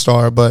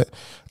superstar. But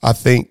I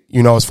think,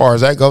 as far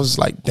as that goes, it's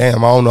like,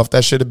 damn, I don't know if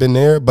that should have been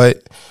there.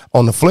 But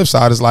on the flip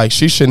side, it's like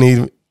she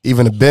shouldn't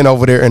even have been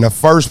over there in the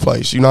first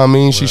place. You know what I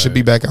mean? Right. She should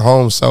be back at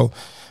home. So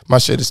my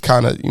shit is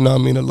kind of, you know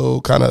what I mean, a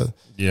little kind of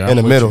in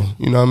the middle.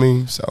 You know what I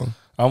mean? So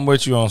I'm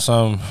with you on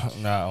some,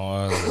 not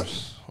on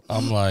others.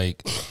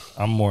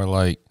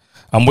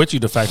 I'm with you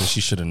the fact that she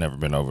should have never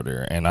been over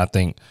there. And I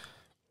think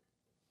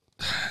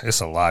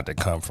it's a lot to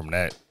come from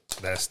that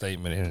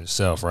statement in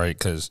itself, right?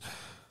 Because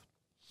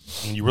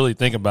when you really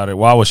think about it,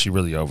 why was she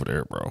really over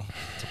there, bro?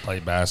 To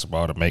play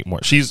basketball, to make more.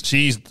 She's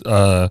in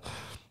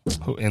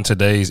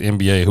today's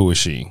NBA, who is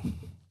she?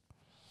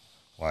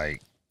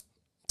 Like,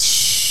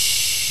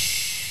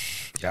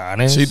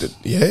 Giannis?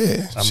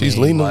 She's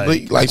leading the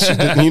league. Like, she,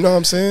 you know what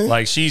I'm saying?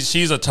 Like,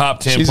 she's a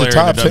top 10 player in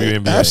the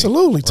WNBA.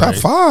 Absolutely, top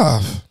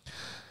 5.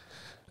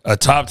 A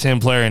top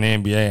 10 player in the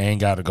NBA ain't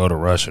got to go to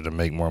Russia to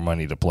make more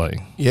money to play.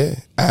 Yeah,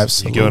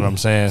 absolutely. You get what I'm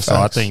saying? Facts. So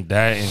I think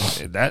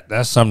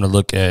that's something to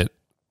look at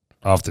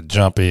off the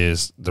jump.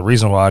 Is the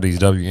reason why these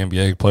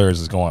WNBA players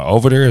is going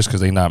over there is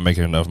because they're not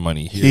making enough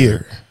money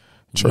here.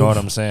 You know what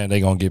I'm saying? They're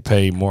going to get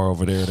paid more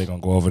over there. They're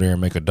going to go over there and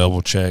make a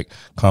double check,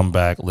 come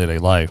back, live their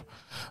life.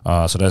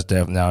 So that's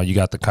definitely, now you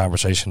got the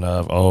conversation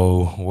of,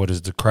 what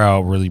does the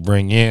crowd really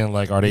bring in?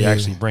 Like, are they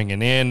actually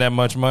bringing in that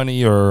much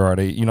money, or are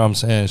they, you know what I'm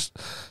saying?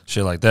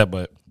 Shit like that.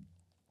 But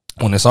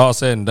when it's all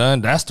said and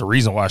done, that's the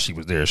reason why she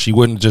was there. She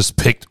wouldn't just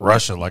picked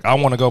Russia. Like, I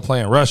want to go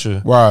play in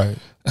Russia. Right.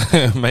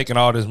 Making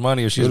all this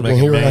money if she was Could've been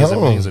making here at millions and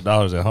home. millions of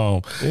dollars at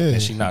home. Yeah.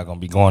 And she's not going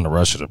to be going to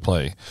Russia to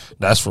play.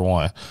 That's for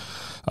one.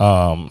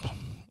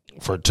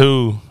 For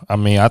two, I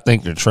mean, I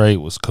think the trade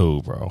was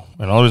cool, bro.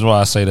 And the only reason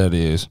why I say that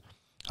is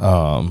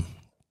I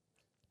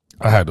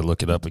had to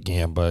look it up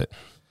again, but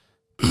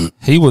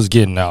he was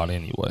getting out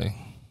anyway,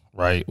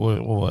 right?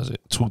 What was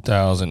it?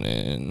 2000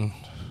 and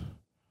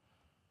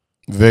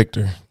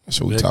Victor.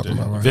 That's what we talking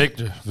about, right?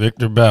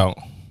 Victor Bout.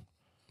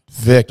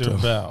 Victor.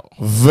 Bout.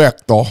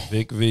 Victor.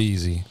 Vic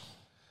Veazey.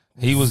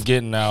 He was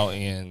getting out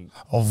in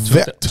Oh,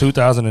 Victor.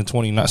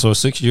 2029. So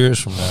 6 years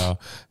from now,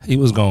 he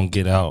was going to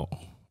get out,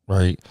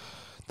 right?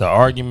 The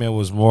argument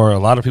was more, a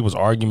lot of people's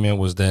argument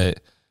was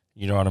that,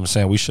 you know what I'm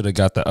saying, we should have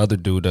got the other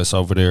dude that's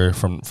over there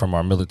from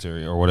our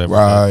military or whatever.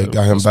 Right,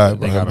 got him back.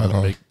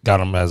 They got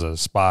him as a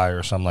spy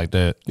or something like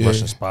that,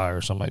 Russian spy or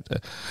something like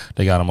that.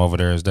 They got him over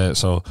there as that.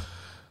 So,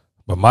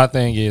 but my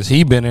thing is,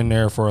 he been in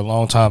there for a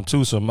long time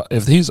too. So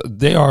if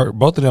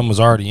both of them was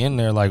already in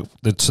there, like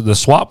the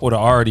swap would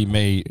have already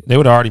made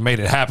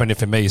it happen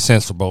if it made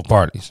sense for both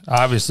parties.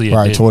 Obviously,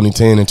 Right,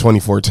 2010 and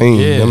 2014.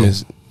 Yeah.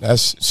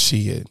 That's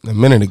shit a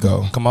minute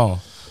ago. Come on.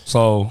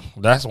 So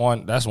that's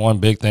one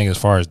big thing as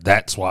far as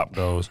that swap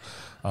goes.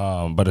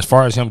 But as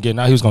far as him getting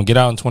out, he was going to get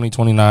out in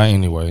 2029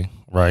 anyway,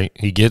 right?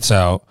 He gets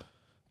out,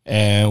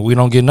 and we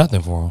don't get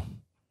nothing for him.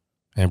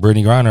 And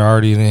Brittany Griner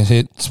already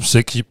hit some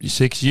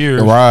 6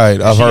 years. Right,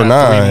 of She her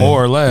got 3 9.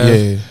 more left.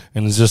 Yeah.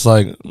 And it's just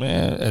like,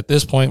 man, at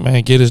this point,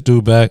 man, get his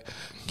dude back.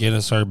 Get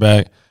us her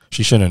back.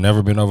 She should have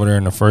never been over there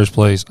in the first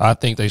place. I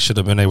think they should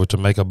have been able to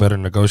make a better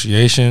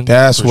negotiation.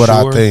 That's what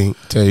sure. I think,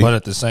 T. But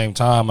at the same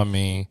time, I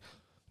mean,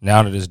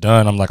 now that it's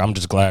done, I'm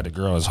just glad the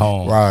girl is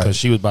home. Right. Because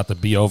she was about to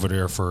be over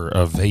there for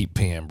a vape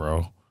pen,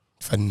 bro.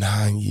 For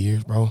 9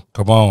 years, bro.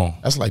 Come on.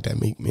 That's like that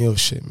Meek Mill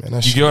shit, man.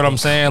 That You shit get what I'm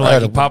saying? Like, you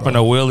incredible, popping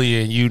bro. a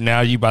willy and you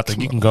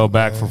can go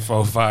back for 4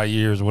 or 5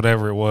 years,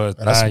 whatever it was,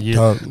 That's 9 some years.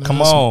 dumb- Come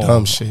that's some on.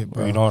 dumb shit,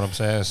 bro. You know what I'm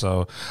saying?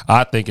 So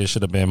I think it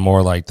should have been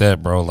more like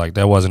that, bro. Like,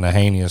 that wasn't a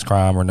heinous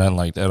crime or nothing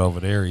like that over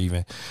there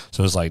even.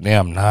 So it's like,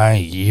 damn,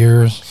 9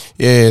 years?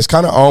 Yeah, it's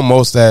kind of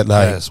almost that,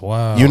 like, That's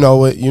wild. you know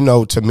what? You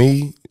know, to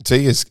me,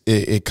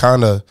 it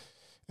kind of,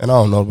 and I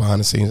don't know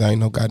behind the scenes. I ain't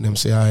no goddamn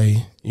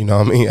CIA, you know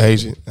what I mean,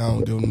 agent. I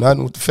don't do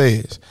nothing with the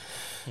feds.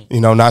 You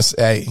know, not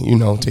hey, you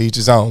know, to each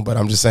his own. But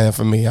I'm just saying,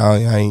 for me, I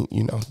ain't,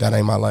 you know, that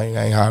ain't my lane.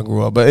 That ain't how I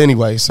grew up. But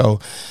anyway, so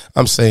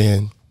I'm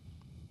saying,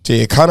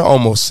 it kind of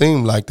almost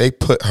seemed like they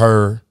put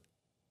her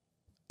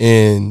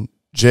in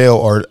jail,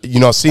 or,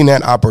 you know, seen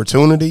that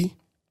opportunity,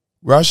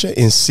 Russia,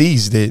 and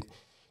seized it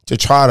to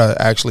try to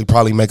actually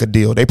probably make a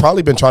deal. They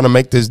probably been trying to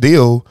make this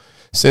deal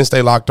since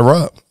they locked her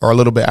up, or a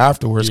little bit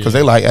afterwards, because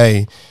they like,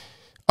 hey,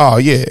 oh,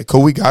 yeah,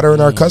 cool, we got her in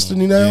our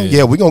custody now?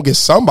 Yeah, we're going to get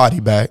somebody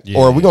back,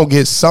 or we're going to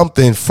get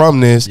something from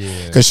this,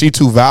 because she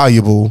too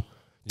valuable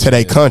to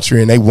their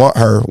country, and they want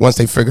her once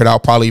they figured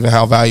out probably even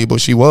how valuable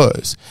she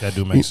was. That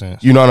do make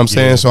sense. You know what I'm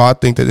saying? So I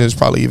think that there's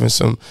probably even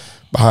some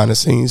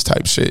behind-the-scenes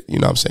type shit, you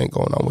know what I'm saying,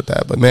 going on with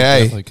that. But, man,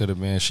 hey. Definitely could have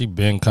been. She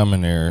been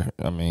coming there.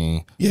 I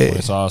mean, Yeah. when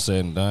it's all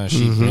said and done,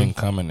 she been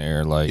coming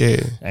there. Like,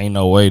 Yeah. ain't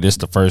no way this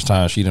the first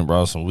time she done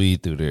brought some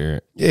weed through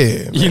there.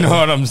 Yeah, You know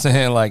what I'm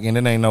saying? Like, and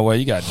it ain't no way.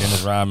 You got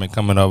Dennis Rodman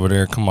coming over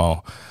there. Come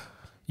on.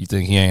 You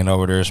think he ain't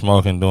over there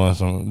smoking,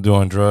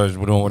 doing drugs,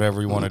 doing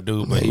whatever he want to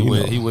do? But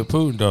he with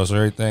Putin though, so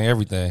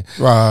everything.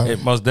 Right.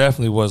 It most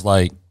definitely was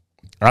like,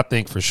 I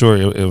think for sure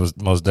it was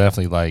most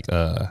definitely like,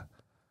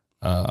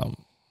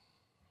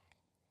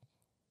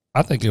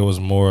 I think it was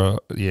more,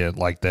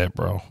 like that,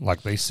 bro.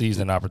 Like, they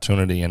seized an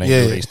opportunity and they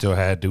knew they still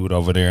had dude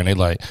over there, and they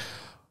like,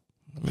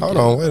 hold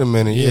on, wait a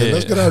minute. Yeah, Yeah.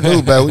 let's get our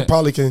dude back. We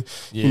probably can,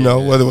 you know,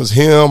 whether it was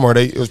him or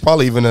it was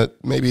probably even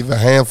maybe even a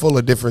handful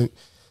of different.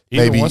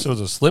 even maybe once it was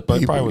a slip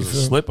up, it probably was a people,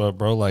 you feel? slip up,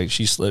 bro. Like,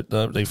 she slipped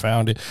up, they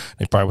found it.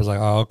 They probably was like,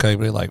 oh, okay.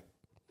 But they like,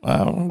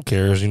 who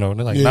cares, you know? And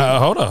they're like, nah,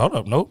 hold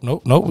up.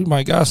 Nope. We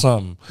might got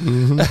something.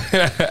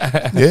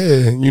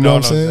 Yeah, you know what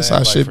I'm saying? That's how it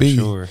Like, should for be.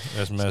 Sure.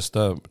 That's messed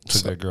up.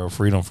 Took that girl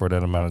freedom for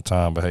that amount of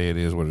time, but hey, it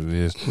is what it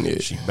is. Yeah.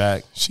 She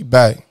back. She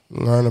back.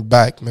 Learn her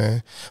back,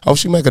 man. Hope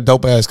she make a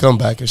dope ass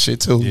comeback and shit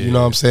too. Yeah. You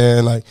know what I'm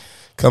saying? Like,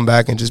 come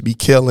back and just be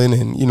killing,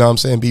 and you know what I'm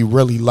saying, be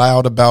really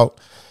loud about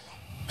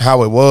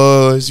how it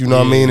was, you know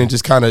what I mean, and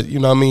just kind of, you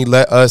know what I mean,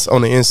 let us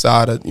on the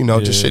inside of, you know,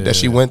 just shit that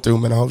she went through,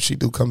 man. I hope she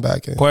do come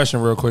back. And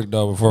Question real quick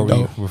though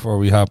before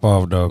we hop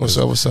off though. what's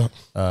up? What's up?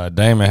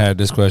 Damon had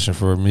this question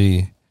for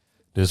me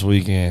this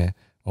weekend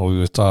when we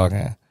was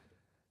talking.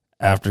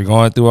 After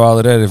going through all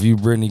of that, if you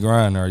Brittany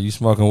Griner, are you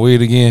smoking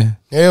weed again?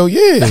 Hell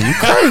yeah, you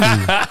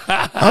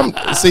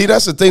crazy. See,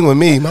 that's the thing with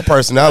me. My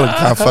personality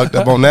kind of fucked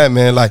up on that,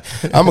 man. Like,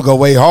 I'm gonna go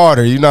way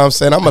harder. You know what I'm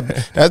saying?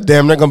 That's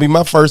damn near gonna be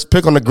my first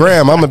pick on the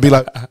gram. I'm gonna be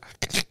like,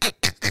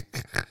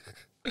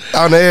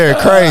 on the air,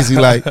 crazy.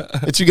 Like,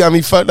 but you got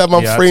me fucked up.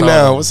 I'm free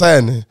now. What's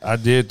happening? I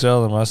did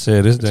tell him. I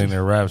said, this thing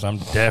that raps, I'm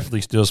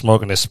definitely still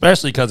smoking,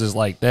 especially because it's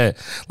like that.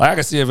 Like, I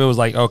could see if it was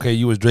like, okay,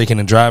 you was drinking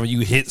and driving,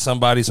 you hit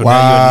somebody, so now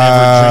you'll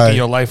never drink in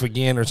your life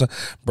again or something.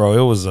 Bro,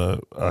 it was a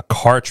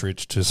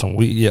cartridge to some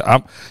weed.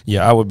 I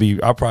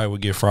probably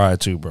would get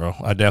fried too, bro.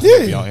 I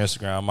definitely be on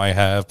Instagram. I might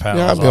have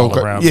pounds all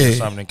around or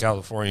something in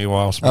California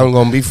while I'm smoking. I'm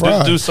going to be fried.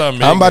 Just do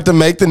something. I'm about to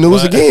make the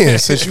news again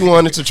since you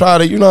wanted to try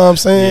to, you know what I'm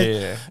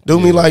saying? Do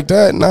me like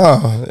that?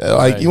 Nah.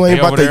 Like, you ain't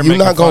about to, you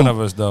not going to. Fun of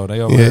us, though. They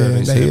over there,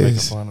 they making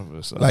fun of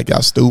us. So. Like,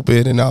 y'all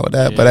stupid and all of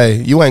that. But, hey,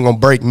 you ain't going to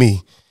break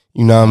me.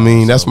 You know what I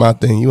mean? That's my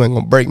thing. You ain't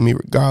going to break me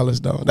regardless,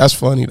 though. That's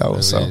funny,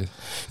 though. So,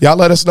 y'all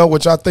let us know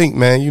what y'all think,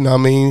 man. You know what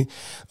I mean?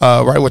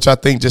 Right, what y'all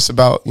think just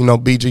about, you know,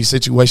 BG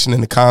situation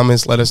in the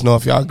comments. Let us know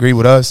if y'all agree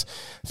with us,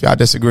 if y'all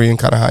disagree, and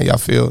kind of how y'all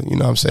feel, you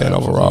know what I'm saying,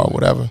 overall,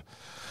 whatever.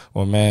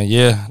 Well, man,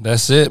 yeah,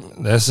 that's it.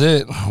 That's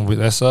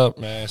up,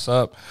 man. It's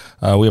up.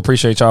 We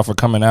appreciate y'all for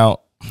coming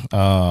out,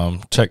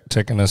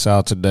 checking us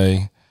out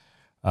today.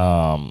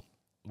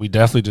 We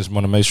definitely just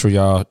want to make sure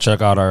y'all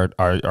check out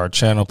our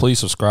channel. Please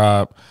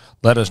subscribe.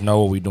 Let us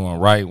know what we're doing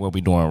right, what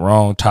we're doing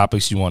wrong,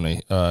 topics you want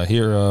to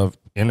hear of,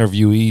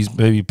 interviewees,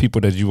 maybe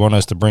people that you want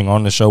us to bring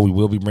on the show. We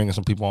will be bringing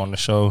some people on the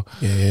show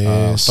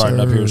starting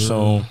up here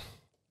soon.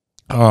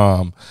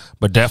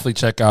 But definitely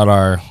check out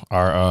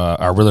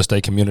our real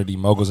estate community,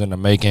 Moguls in the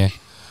Making.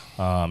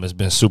 It's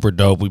been super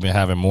dope. We've been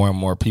having more and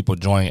more people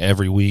join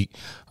every week.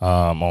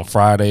 On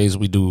Fridays,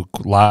 we do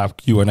live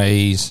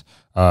Q&As,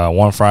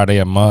 one Friday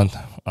a month.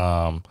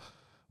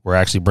 We're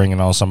actually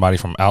bringing on somebody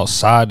from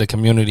outside the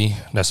community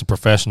that's a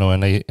professional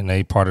and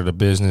they part of the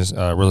business,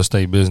 real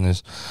estate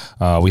business.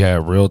 We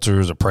have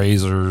realtors,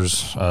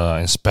 appraisers,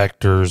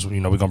 inspectors. You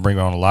know, we're gonna bring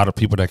on a lot of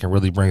people that can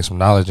really bring some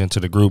knowledge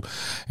into the group.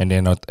 And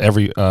then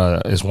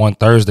it's one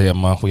Thursday a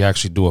month. We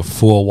actually do a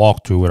full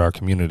walkthrough with our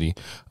community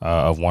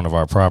of one of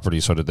our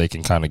properties so that they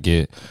can kind of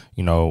get,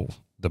 you know,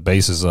 the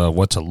basis of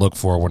what to look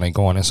for when they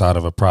going inside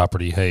of a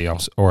property. Hey,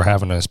 or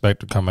having an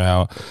inspector coming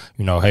out,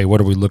 you know, hey, what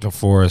are we looking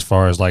for as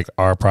far as like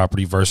our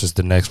property versus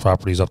the next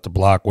properties up the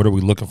block? What are we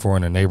looking for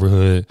in the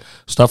neighborhood?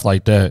 Stuff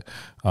like that.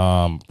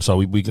 So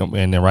we come,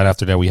 and then right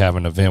after that, we have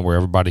an event where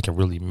everybody can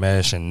really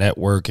mesh and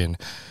network and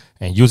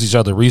use each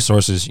other's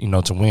resources, you know,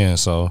 to win.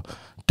 So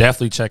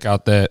definitely check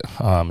out that.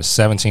 It's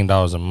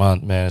 $17 a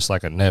month, man. It's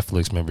like a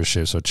Netflix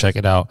membership. So check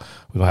it out.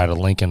 We're going to have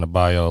a link in the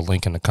bio, a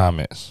link in the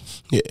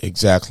comments. Yeah,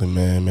 exactly,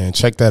 man.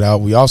 Check that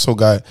out. We also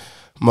got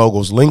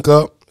Moguls Link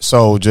Up.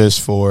 So just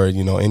for,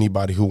 you know,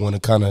 anybody who want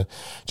to kind of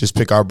just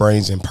pick our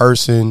brains in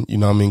person, you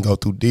know what I mean, go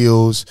through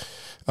deals.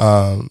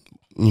 You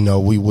know,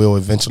 we will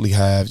eventually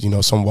have, you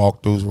know, some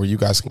walkthroughs where you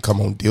guys can come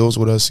on deals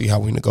with us, see how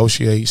we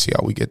negotiate, see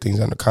how we get things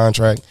under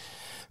contract.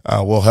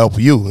 We'll help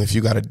you. If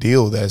you got a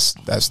deal that's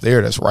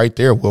right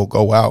there, we'll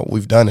go out.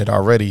 We've done it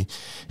already,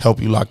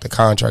 help you lock the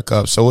contract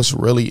up. So it's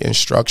really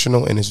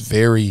instructional and it's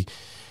very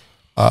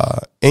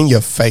in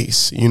your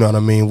face. You know what I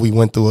mean? We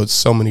went through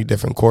so many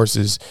different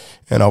courses,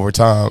 and over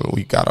time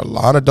we got a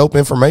lot of dope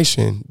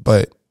information,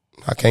 but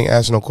I can't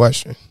ask no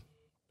question.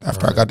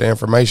 After I got the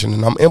information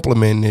and I'm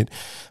implementing it,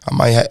 I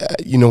might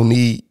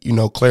need, you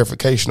know,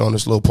 clarification on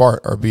this little part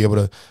or be able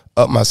to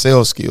up my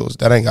sales skills.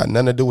 That ain't got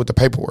nothing to do with the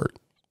paperwork.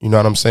 You know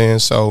what I'm saying?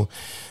 So,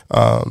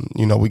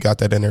 you know, we got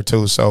that in there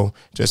too. So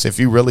just if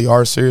you really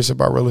are serious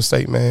about real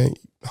estate, man,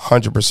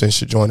 100%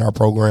 should join our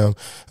program.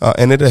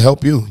 And it'll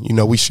help you. You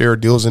know, we share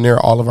deals in there.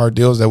 All of our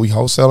deals that we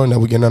wholesaling, that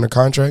we get under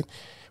contract,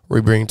 we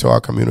bring to our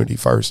community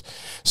first.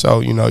 So,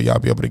 you know, y'all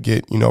be able to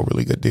get, you know,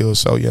 really good deals.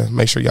 So, yeah,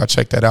 make sure y'all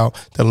check that out.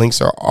 The links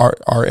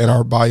are in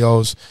our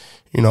bios,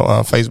 you know,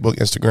 Facebook,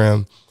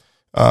 Instagram,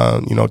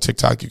 you know,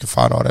 TikTok. You can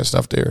find all that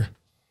stuff there.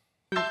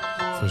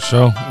 For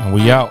sure. And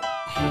we out.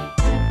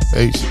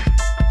 Peace.